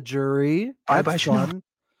Chanel on the jury. Bye, Chanel.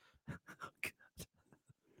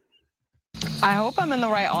 I hope I'm in the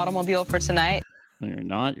right automobile for tonight. No, you're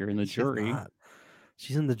not. You're in the jury.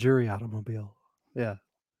 She's in the jury automobile. Yeah.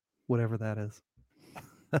 Whatever that is.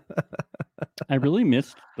 I really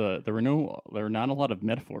missed there were not a lot of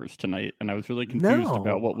metaphors tonight, and I was really confused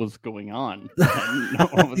about what was going on. I didn't know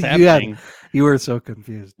what was happening. You were so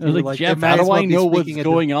confused. I was like, Jeff, how do I know what's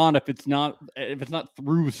going on if it's not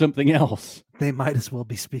through something else? They might as well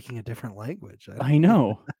be speaking a different language. I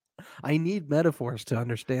know. I need metaphors to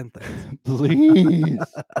understand things. Please.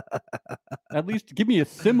 At least give me a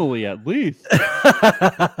simile, at least.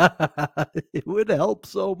 It would help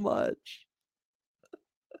so much.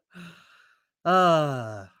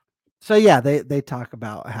 So yeah, they talk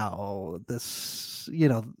about how this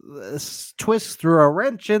twist through a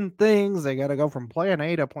wrench in things. They got to go from plan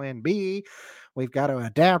A to plan B. We've got to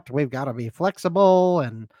adapt. We've got to be flexible.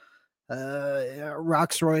 And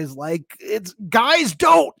Roxroy's like, it's guys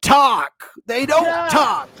don't talk. They don't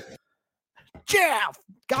talk. Jeff,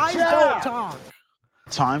 guys don't talk.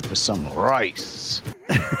 Time for some rice.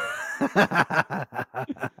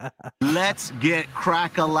 Let's get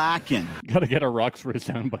crack-a-lackin'. Gotta get a Roxroy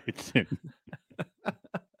soundbite soon.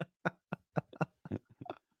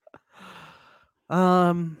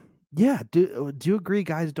 Yeah. Do you agree?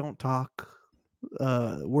 Guys don't talk.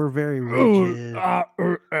 We're very rigid. I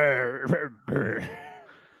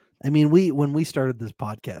mean, when we started this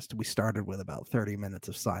podcast, we started with about 30 minutes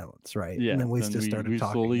of silence, right? Yeah, and then we just started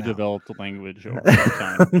talking. We slowly now. developed the language over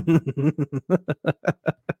time.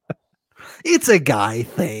 It's a guy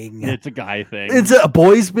thing. It's a guy thing. It's a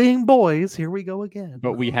boys being boys. Here we go again.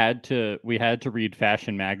 But we had to read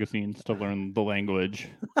fashion magazines to learn the language.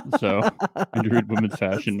 So we had to read women's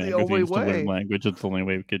fashion magazines to learn language. It's the only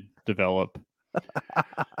way we could develop.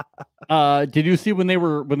 Did you see when they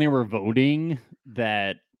were voting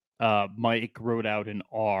that Mike wrote out an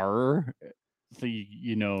R? So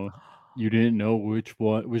you didn't know which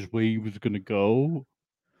way he was gonna go.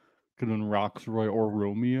 Could have been Roxroy or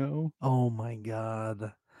Romeo. Oh my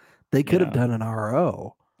god. They could have done an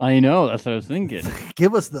RO. I know, that's what I was thinking.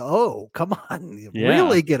 Give us the O. Come on.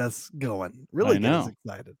 Really get us going. Really get us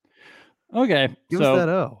excited. Okay. Give us that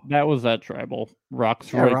O. That was that tribal.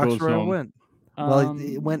 Roxroy goes home. Went. Well,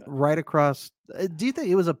 it went right across. Do you think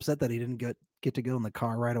he was upset that he didn't get to go in the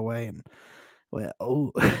car right away and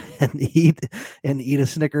eat a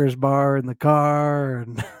Snickers bar in the car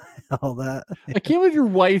and all that? I can't believe your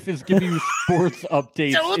wife is giving you sports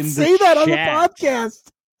updates. Don't say that on the podcast.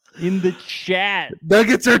 In the chat.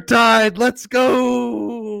 Nuggets are tied. Let's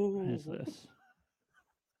go. What is this?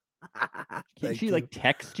 Can she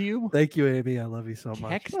text you? Thank you, Amy. I love you so much.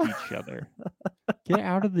 Text each other. Get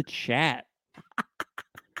out of the chat.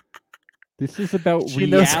 This is about reality.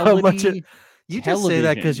 Knows how much You television. just say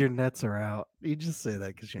that because your nets are out. You just say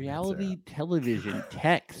that because your reality nets are television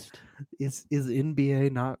text. out. Is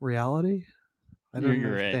NBA not reality? I don't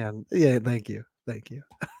You're right. understand. Yeah, thank you.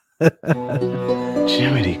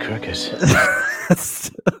 Jiminy Crickets.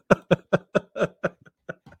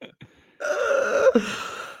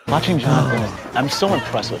 Watching Jonathan, I'm so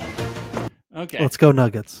impressed with him. Okay, Let's go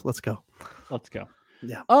Nuggets. Let's go.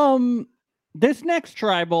 Yeah. This next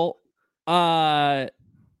tribal,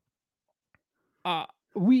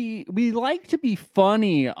 we like to be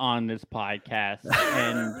funny on this podcast,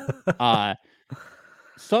 and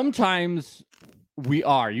sometimes we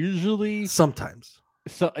are. Usually, Sometimes.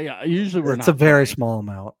 so yeah. Usually, we're not. It's a very funny. small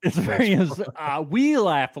amount. It's very. We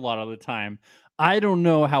laugh a lot of the time. I don't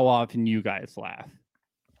know how often you guys laugh.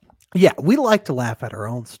 Yeah, we like to laugh at our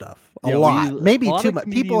own stuff a lot. Maybe too much.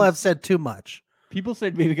 People have said too much. People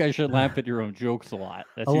said maybe you guys should laugh at your own jokes a lot.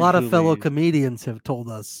 That's a lot of fellow comedians have told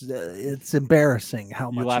us it's embarrassing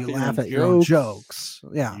how much you laugh at your own jokes.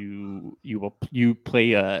 Yeah, you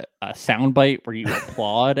play a soundbite where you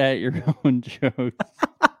applaud at your own jokes.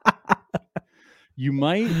 You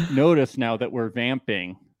might notice now that we're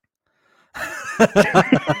vamping.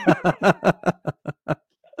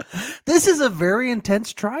 This is a very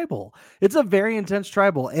intense tribal. It's a very intense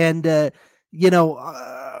tribal, and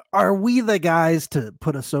are we the guys to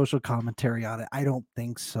put a social commentary on it? I don't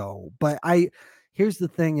think so. But here's the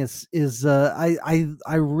thing: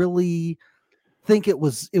 I really think it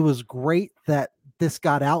was great that this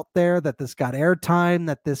got out there, that this got airtime,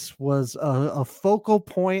 that this was a focal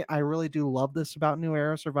point. I really do love this about New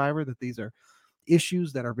Era Survivor, that these are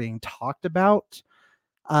issues that are being talked about.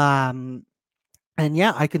 And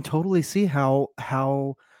yeah, I can totally see how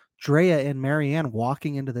Drea and Marianne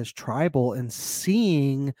walking into this tribal and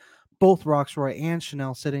seeing both Roxroy and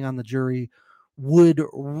Chanel sitting on the jury would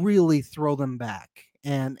really throw them back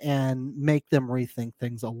and make them rethink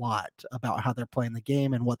things a lot about how they're playing the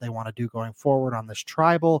game and what they want to do going forward on this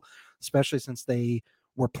tribal, especially since they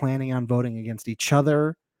were planning on voting against each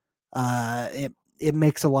other. It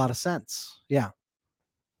makes a lot of sense. Yeah.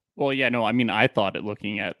 Well, yeah, no, I mean, I thought it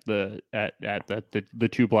looking at the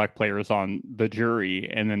two black players on the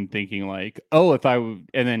jury, and then thinking like, and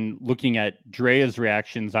then looking at Drea's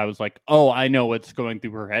reactions, I was like, oh, I know what's going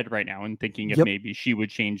through her head right now, and thinking if maybe she would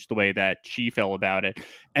change the way that she felt about it.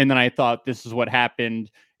 And then I thought, this is what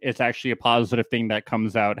happened. It's actually a positive thing that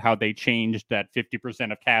comes out, how they changed that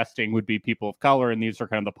 50% of casting would be people of color, and these are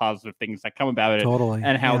kind of the positive things that come about it, totally,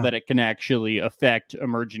 and how that it can actually affect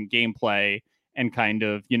emergent gameplay. And kind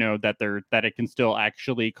of, that it can still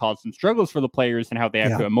actually cause some struggles for the players and how they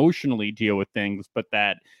have to emotionally deal with things, but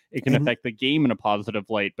that it can affect the game in a positive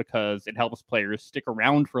light because it helps players stick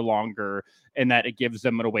around for longer, and that it gives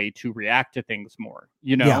them a way to react to things more.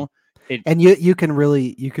 And you can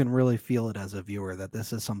really feel it as a viewer that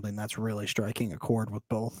this is something that's really striking a chord with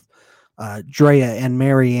both Drea and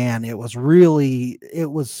Marianne. It was really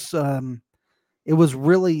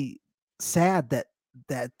sad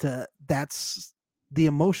that's the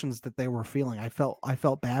emotions that they were feeling. I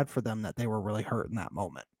felt bad for them that they were really hurt in that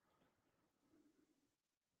moment.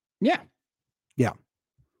 Yeah.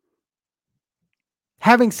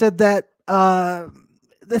 Having said that,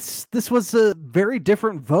 this was a very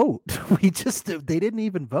different vote. They didn't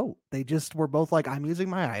even vote. They just were both like, I'm using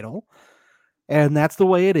my idol, and that's the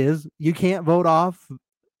way it is. You can't vote off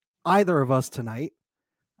either of us tonight.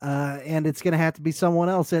 And it's going to have to be someone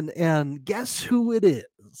else. And guess who it is?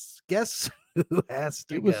 Guess who has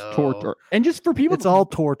to go? It was Tortor. And just for people it's all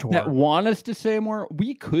Tortor that want us to say more,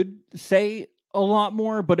 we could say a lot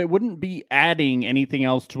more, but it wouldn't be adding anything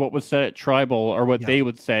else to what was said at Tribal or what they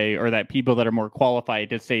would say, or that people that are more qualified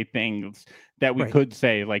to say things that we could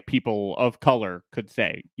say, like people of color could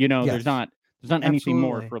say. There's not anything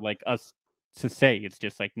more for like us to say. It's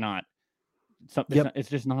just like not. It's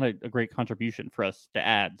just not a great contribution for us to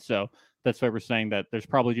add. So that's why we're saying that there's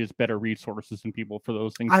probably just better resources and people for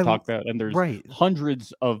those things to talk about. And there's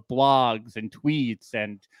hundreds of blogs and tweets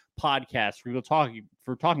and podcasts for people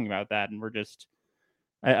talking about that. And we're just,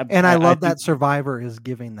 I love that Survivor is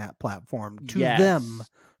giving that platform to them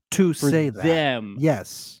to say that.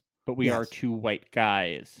 Yes. But we are two white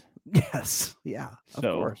guys. Yes. Yeah.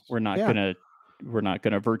 So of course. We're not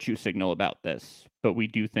gonna virtue signal about this, but we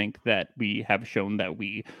do think that we have shown that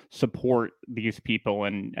we support these people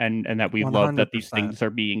and that we 100%. Love that these things are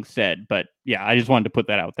being said. But yeah, I just wanted to put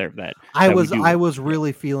that out there that I was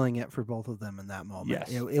really feeling it for both of them in that moment.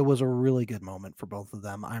 Yes. It was a really good moment for both of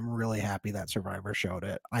them. I'm really happy that Survivor showed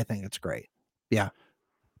it. I think it's great. Yeah.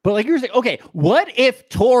 But like you're saying, okay, what if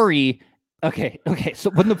Tori Okay. So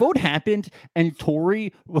when the vote happened and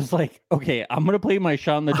Tori was like, "Okay, I'm gonna play my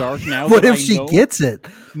shot in the dark now." What that if I she know- gets it?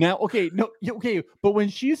 Now? Okay, no, okay. But when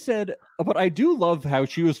she said, but I do love how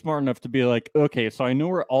she was smart enough to be like, "Okay, so I know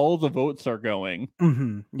where all the votes are going.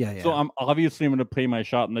 Yeah. So I'm gonna play my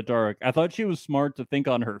shot in the dark." I thought she was smart to think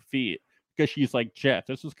on her feet because she's like, "Jeff,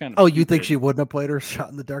 this was kind of." Oh, you think stupid." she wouldn't have played her shot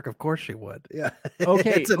in the dark? Of course she would. Yeah.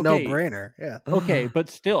 Okay, It's a okay. no-brainer. Yeah. Okay, but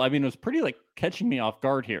still, I mean, it was pretty like catching me off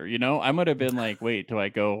guard here. You know, I might have been like, "Wait, do I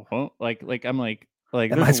go home?" Like I'm like, Am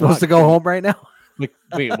there's I a supposed lot to go going- home right now? Like,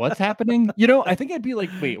 wait, what's happening? You know, I think I'd be like,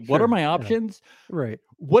 "Wait, what are Sure, my yeah. options?" Right.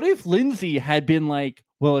 What if Lindsay had been like,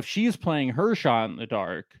 "Well, if she's playing her shot in the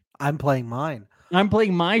dark, I'm playing mine. I'm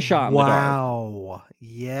playing my shot in the dark," Wow.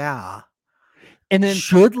 Yeah. and then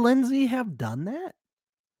Should Lindsay have done that?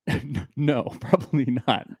 no, probably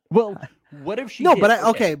not. Well, what if she? No, did? but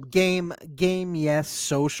okay, game yes,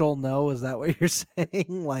 social no. Is that what you're saying?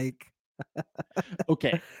 Like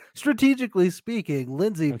Okay. strategically speaking,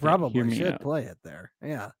 Lindsay Okay, hear probably me should out. play it there.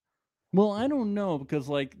 Yeah. Well, I don't know because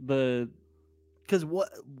like Because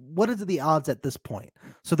what is the odds at this point?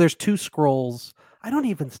 So there's 2 scrolls. I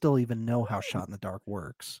don't still know how Shot in the Dark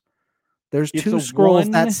works. There's It's 2 a scrolls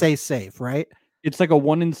one- that say safe, right? it's like a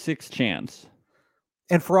 1 in 6 chance.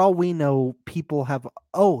 And for all we know, people have.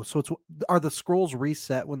 Oh, so are the scrolls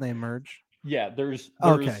reset when they merge? Yeah, there's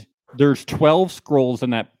Okay. There's 12 scrolls in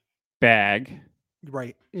that bag,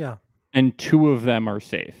 Right. Yeah. and 2 of them are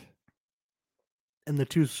safe. And the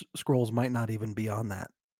 2 scrolls might not even be on that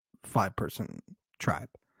 5-person tribe.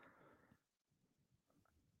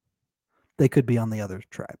 They could be on the other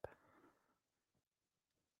tribe.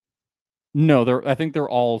 No, I think they're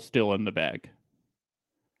all still in the bag.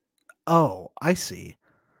 Oh, I see.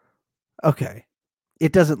 Okay.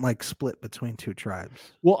 It doesn't like split between 2 tribes.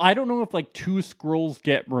 Well, I don't know if like 2 scrolls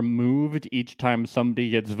get removed each time somebody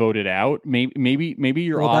gets voted out. Maybe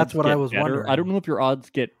your Well, odds that's what I get was better. I wondering. don't know if your odds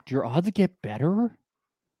get better.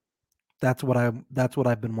 That's what I've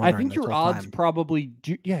been wondering. I think this your whole odds time. probably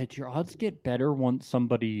do. Yeah, your odds get better once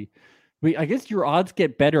somebody. Wait, I guess your odds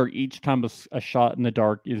get better each time a shot in the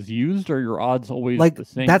dark is used, or your odds always Like the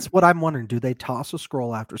same. that's what I'm wondering. Do they toss a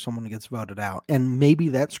scroll after someone gets voted out? And maybe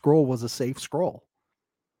that scroll was a safe scroll.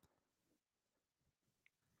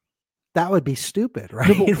 That would be stupid,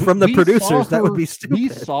 right? No, but From the we producers, saw that would be her- stupid. We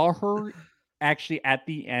saw her actually at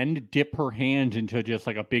the end dip her hand into just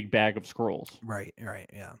like a big bag of scrolls. Right,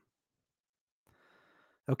 yeah.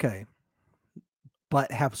 Okay.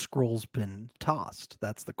 But have scrolls been tossed?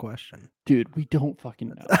 That's the question. Dude, we don't fucking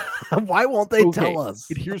know. Why won't they Okay, tell us?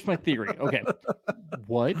 but here's my theory. Okay.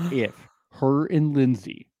 What if her and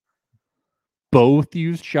Lindsay both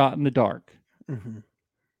used shot in the dark Mhm.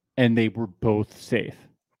 and they were both safe?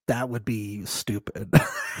 That would be stupid.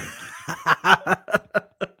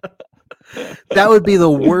 That would be the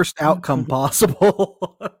worst outcome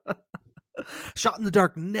possible. Shot in the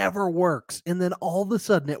dark never works. And then all of a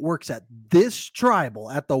sudden it works at this tribal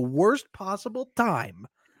at the worst possible time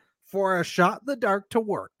for a shot in the dark to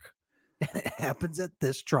work. And it happens at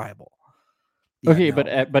this tribal. Yeah, Okay,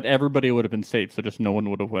 no. but everybody would have been safe, so just no one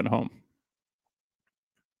would have went home.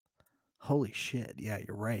 Holy shit. Yeah,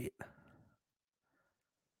 you're right.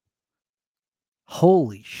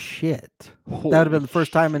 Holy shit. That would have been the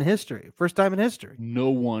first time in history. First time in history. No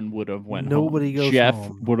one would have went Nobody home. goes Jeff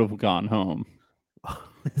home. would have gone home.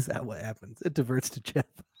 Is that what happens? It diverts to Jeff.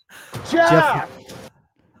 Jeff!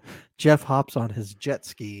 Jeff hops on his jet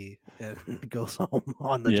ski and goes home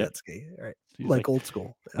on the Yeah. jet ski. Right. He's Like old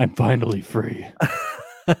school. I'm finally free.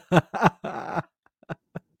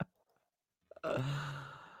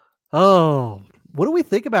 Oh, what do we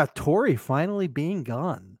think about Tori finally being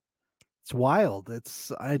gone? It's wild.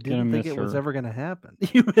 I didn't think miss it was her. ever going to happen.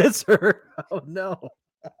 You miss her. Oh no.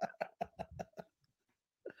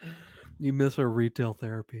 You miss her retail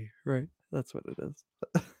therapy, right? That's what it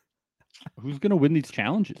is. Who's gonna win these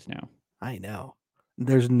challenges now? I know.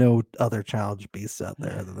 There's no other challenge beasts out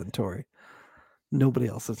there other than Tori. Nobody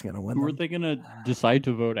else is going to win. Who are them. they gonna decide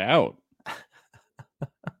to vote out?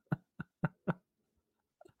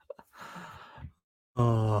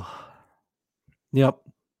 Oh, yep.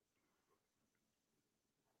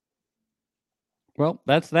 Well,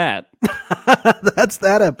 that's that. That's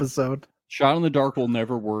that episode. Shot in the dark will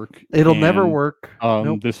never work. It'll never and, work.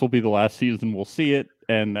 Nope. This will be the last season we'll see it,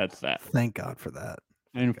 and that's that. Thank God for that.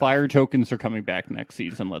 And fire tokens are coming back next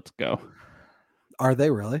season. Let's go. Are they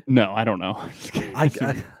really? No, I don't know.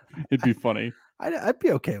 It'd be funny. I'd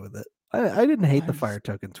be okay with it. I didn't hate the I fire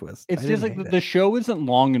token twist. It's I just didn't like hate the it. show isn't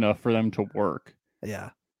long enough for them to work. Yeah.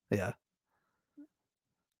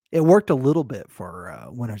 It worked a little bit for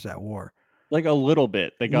Winners at War. Like a little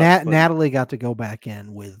bit. They got Natalie got to go back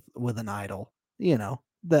in with an idol. You know,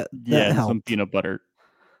 that and helped. some peanut butter.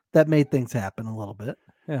 That made things happen a little bit.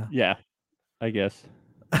 Yeah. Yeah, I guess.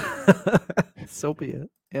 So be it.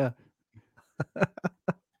 Yeah.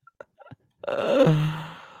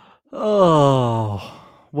 Oh,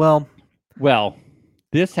 well,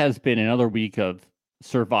 this has been another week of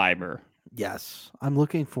Survivor. yes, I'm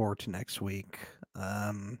looking forward to next week.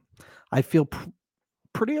 I feel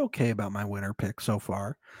pretty okay about my winner pick so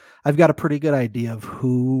far. I've got a pretty good idea of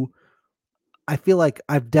who. I feel like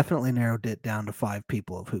I've definitely narrowed it down to 5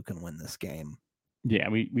 people of who can win this game. Yeah,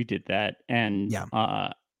 we did that, and Yeah.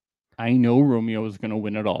 I know Romeo is going to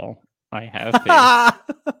win it all. I have faith.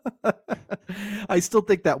 I still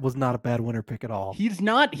think that was not a bad winner pick at all. He's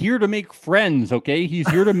not here to make friends, okay? He's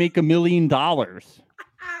here to make $1 million.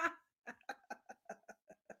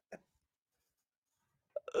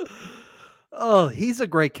 Oh, he's a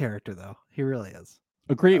great character, though. He really is.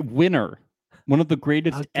 A great winner. One of the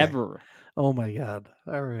greatest Okay. ever. Oh my God.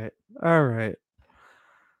 All right.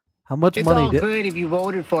 How much It's money all good if you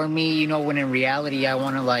voted for me, you know, when in reality I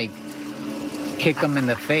want to like kick them in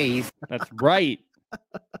the face. That's right.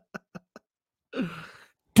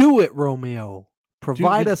 Do it, Romeo.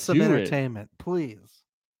 Provide Dude, us some do it. entertainment, please.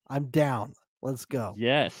 I'm down. Let's go.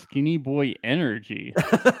 Yes, skinny boy energy.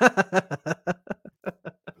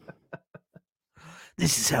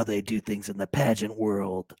 This is how they do things in the pageant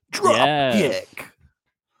world. Drop Yes. kick.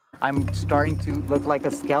 I'm starting to look like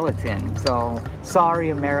a skeleton. So sorry,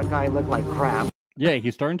 America, I look like crap. Yeah,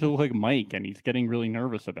 he's starting to look like Mike, and he's getting really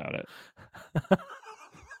nervous about it.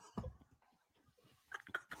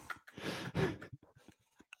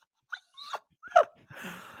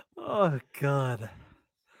 Oh God.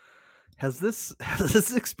 Has this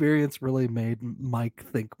experience really made Mike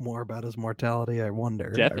think more about his mortality? I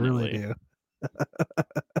wonder. I really Definitely. do.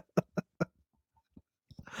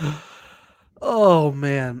 Oh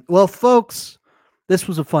man. Well, folks, this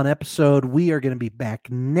was a fun episode. We are going to be back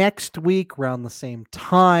next week around the same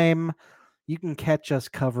time. You can catch us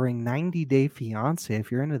covering 90 Day Fiancé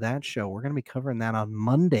if you're into that show. We're going to be covering that on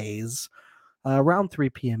Mondays around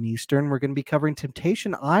 3 p.m. Eastern. We're going to be covering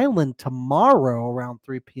Temptation Island tomorrow around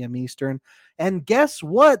 3 p.m. Eastern. And guess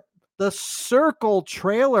what? The Circle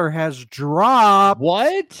trailer has dropped.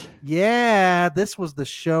 What? Yeah, this was the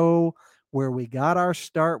show where we got our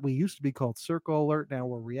start. We used to be called Circle Alert. Now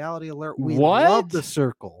we're Reality Alert. We love the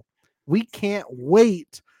Circle. We can't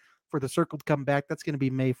wait for the Circle to come back. That's going to be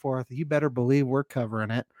May 4th. You better believe we're covering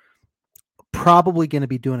it. Probably going to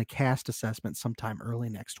be doing a cast assessment sometime early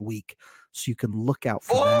next week. So you can look out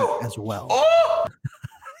for that as well.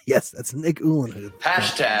 Yes, that's Nick Ulan.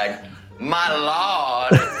 Hashtag my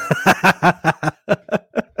lord.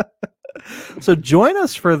 So join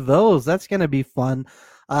us for those. That's going to be fun.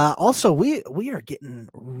 Also, we are getting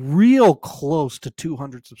real close to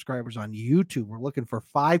 200 subscribers on YouTube. We're looking for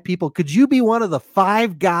 5 people. Could you be one of the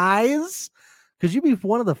 5 guys? Could you be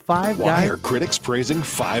one of the 5 Why guys? are critics praising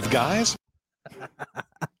 5 guys?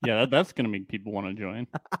 Yeah, that's going to make people want to join.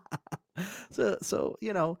 So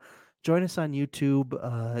you know, join us on YouTube.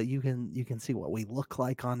 You can see what we look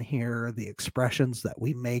like on here, the expressions that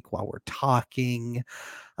we make while we're talking,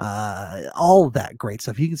 all of that great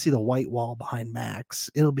stuff. You can see the white wall behind Max.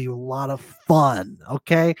 It'll be a lot of fun.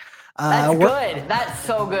 Okay, that's good. That's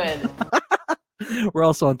so good. We're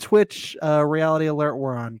also on Twitch, Reality Alert.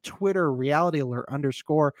 We're on Twitter, Reality Alert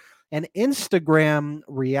 _ and Instagram,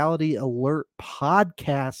 Reality Alert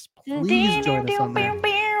Podcast. Please join us on there.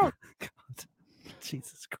 God,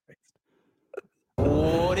 Jesus Christ.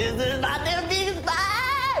 What is this? Not the biggest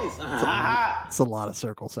It's a lot of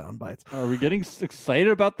Circle sound bites. Are we getting excited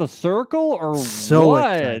about the Circle or So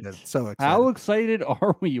what? excited. So excited. How excited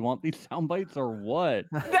are we? You want these sound bites or what?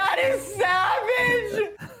 That is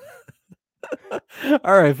savage.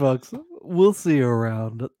 All right, folks. We'll see you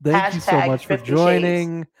around. Thank you so Hashtag much for 50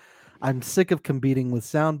 joining. I'm sick of competing with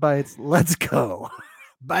sound bites. Let's go.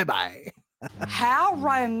 Bye-bye. How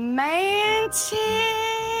romantic.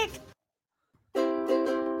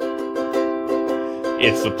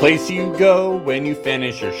 It's the place you go when you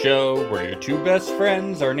finish your show. We're your 2 best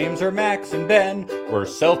friends. Our names are Max and Ben. We're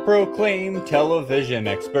self-proclaimed television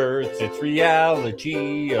experts. It's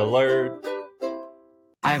Reality Alert.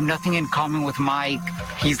 I have nothing in common with Mike.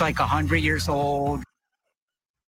 He's like 100 years old.